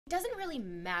doesn't really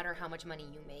matter how much money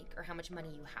you make or how much money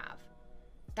you have.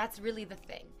 That's really the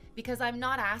thing, because I'm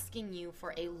not asking you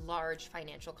for a large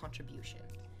financial contribution.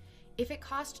 If it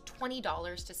cost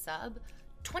 $20 to sub,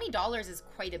 $20 is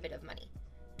quite a bit of money.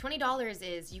 $20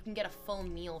 is, you can get a full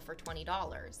meal for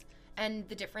 $20. And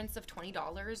the difference of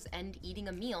 $20 and eating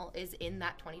a meal is in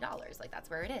that $20. Like, that's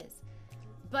where it is.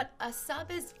 But a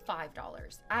sub is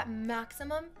 $5. At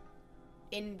maximum,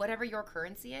 in whatever your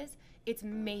currency is, it's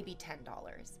maybe $10.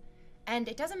 And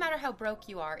it doesn't matter how broke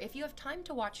you are. If you have time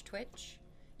to watch Twitch,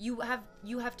 you have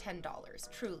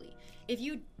 $10, truly. If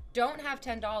you don't have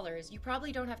 $10, you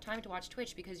probably don't have time to watch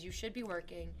Twitch because you should be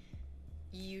working.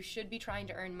 You should be trying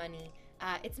to earn money.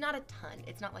 It's not a ton.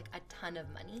 It's not like a ton of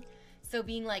money. So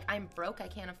being like, I'm broke, I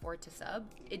can't afford to sub,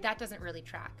 that doesn't really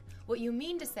track. What you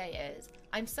mean to say is,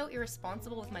 I'm so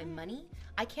irresponsible with my money,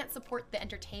 I can't support the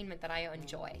entertainment that I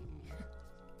enjoy.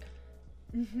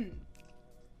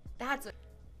 That's what.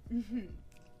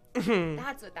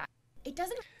 That's what that. It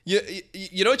doesn't.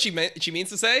 You know what she means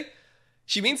to say?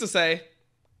 She means to say,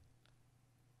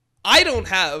 I don't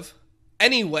have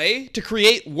any way to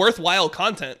create worthwhile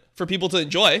content for people to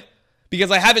enjoy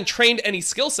because I haven't trained any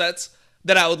skill sets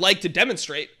that I would like to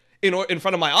demonstrate in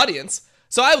front of my audience.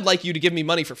 So I would like you to give me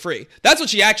money for free. That's what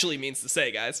she actually means to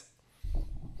say, guys.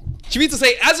 She means to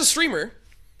say, as a streamer,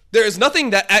 there is nothing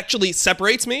that actually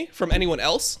separates me from anyone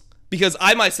else because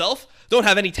I myself don't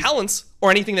have any talents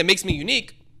or anything that makes me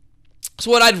unique.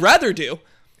 So what I'd rather do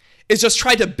is just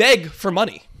try to beg for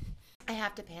money. I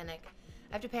have to panic.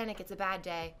 I have to panic. It's a bad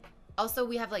day. Also,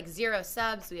 we have like 0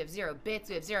 subs. We have 0 bits.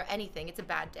 We have 0 anything. It's a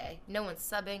bad day. No one's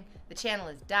subbing. The channel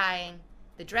is dying.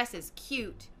 The dress is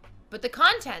cute. But the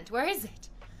content, where is it?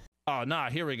 Oh, nah,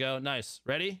 here we go. Nice.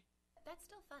 Ready? That's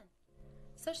still fun.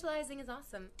 Socializing is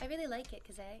awesome. I really like it,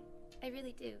 Kazay. I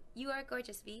really do. You are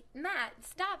gorgeous, V. Matt,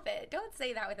 stop it. Don't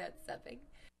say that without subbing.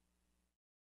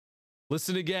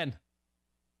 Listen again.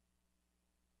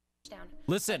 Down.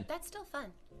 Listen. That's still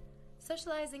fun.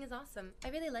 Socializing is awesome. I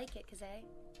really like it, Kazay.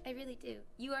 I really do.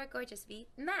 You are gorgeous, V.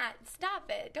 Matt, stop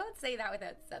it. Don't say that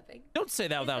without subbing. Don't say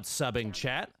that without subbing,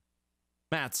 chat.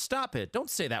 Matt, stop it. Don't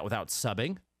say that without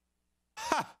subbing.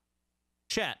 Ha!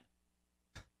 Chat.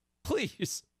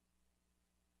 Please.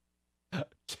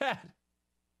 Chat.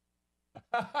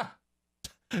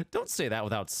 Don't say that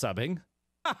without subbing.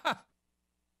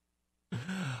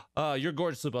 You're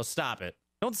gorgeous, Lupo. Stop it.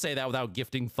 Don't say that without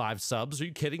gifting 5 subs. Are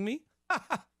you kidding me?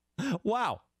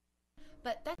 Wow.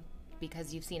 But that's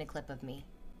because you've seen a clip of me,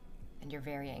 and you're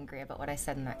very angry about what I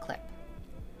said in that clip.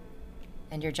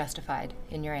 And you're justified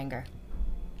in your anger.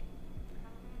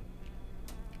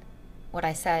 What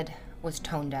I said was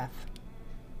tone deaf,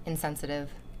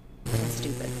 insensitive, and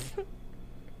stupid.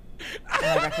 And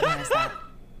I recognize that.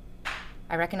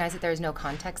 I recognize that there is no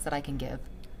context that I can give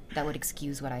that would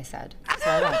excuse what I said. So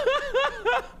I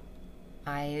won't.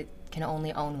 I can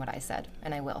only own what I said,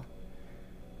 and I will.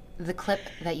 The clip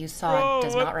that you saw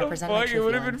does not represent my true feelings. It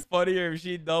would have been funnier if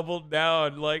she doubled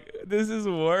down. Like, this is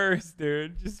worse,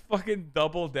 dude. Just fucking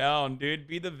double down, dude.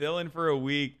 Be the villain for a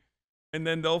week, and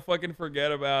then they'll fucking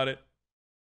forget about it.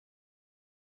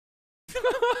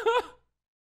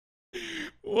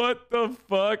 What the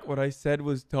fuck? What I said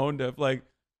was tone deaf. Like,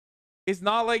 it's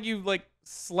not like you like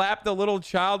slapped a little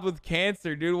child with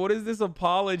cancer, dude. What is this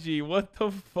apology? What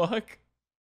the fuck?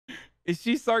 Is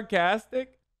she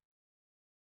sarcastic?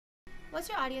 What's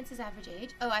your audience's average age?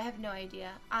 Oh, I have no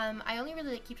idea. I only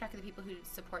really keep track of the people who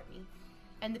support me.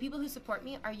 And the people who support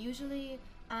me are usually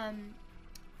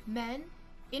men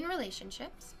in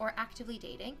relationships or actively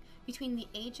dating between the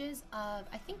ages of,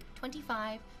 I think,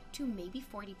 25 to maybe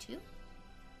 42.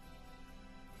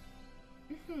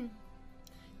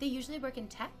 They usually work in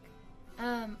tech.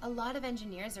 A lot of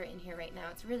engineers are in here right now.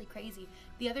 It's really crazy.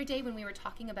 The other day when we were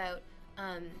talking about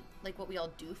like what we all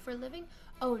do for a living.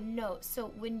 Oh no, so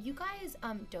when you guys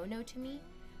dono to me,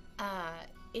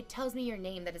 it tells me your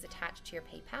name that is attached to your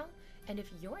PayPal. And if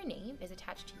your name is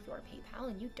attached to your PayPal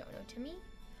and you dono to me,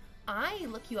 I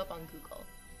look you up on Google.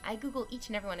 I Google each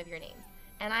and every one of your names.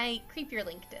 And I creep your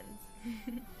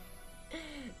LinkedIns.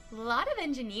 A lot of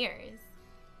engineers.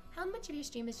 How much of your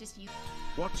stream is just you?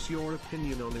 What's your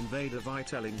opinion on InvaderVie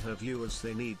telling her viewers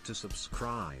they need to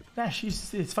subscribe? Yeah,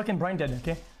 it's fucking brain dead,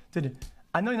 okay? Dude,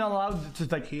 I know you're not allowed to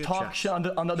like talk shit on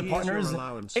the other partners.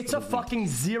 It's a fucking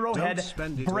zero head,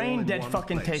 brain dead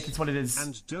fucking take, it's what it is.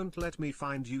 And don't let me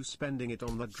find you spending it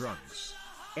on the drugs.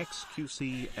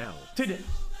 XQCL. Dude, if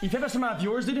you have a certain amount of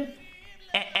viewers, dude,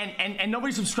 and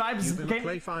nobody subscribes, okay?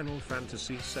 Play Final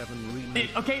Fantasy VII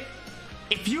Remake. Okay,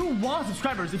 if you want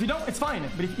subscribers, if you don't, it's fine.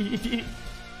 But if you,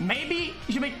 maybe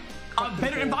you should make a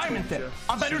better environment,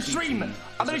 a better stream,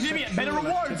 a better TV, better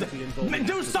rewards.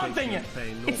 Do something.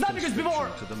 It's not because people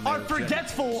are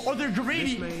forgetful or they're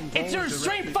greedy. It's your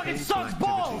stream fucking sucks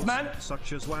balls, man.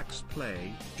 Such as wax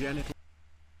play, genital.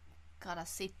 Gotta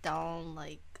sit down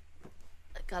like.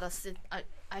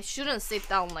 I shouldn't sit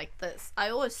down like this. I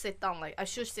always sit down like I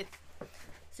should sit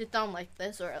down like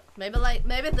this, or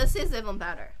maybe this is even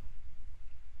better.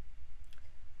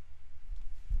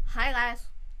 Hi guys.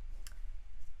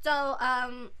 So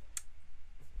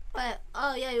wait,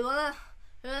 oh yeah, you wanna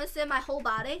see my whole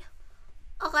body?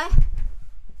 Okay.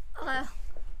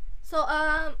 So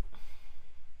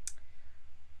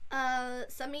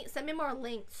send me more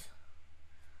links.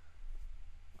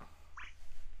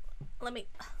 Let me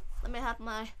have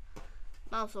my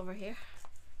mouse over here.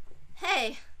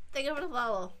 Hey, thank you for the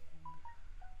follow.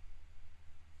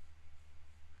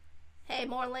 Hey,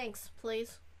 more links,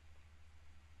 please.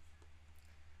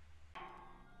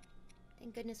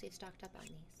 Thank goodness we've stocked up on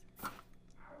these.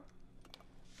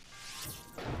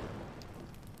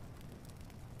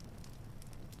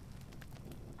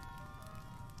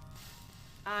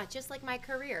 Just like my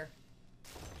career.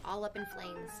 All up in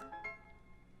flames.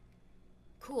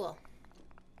 Cool.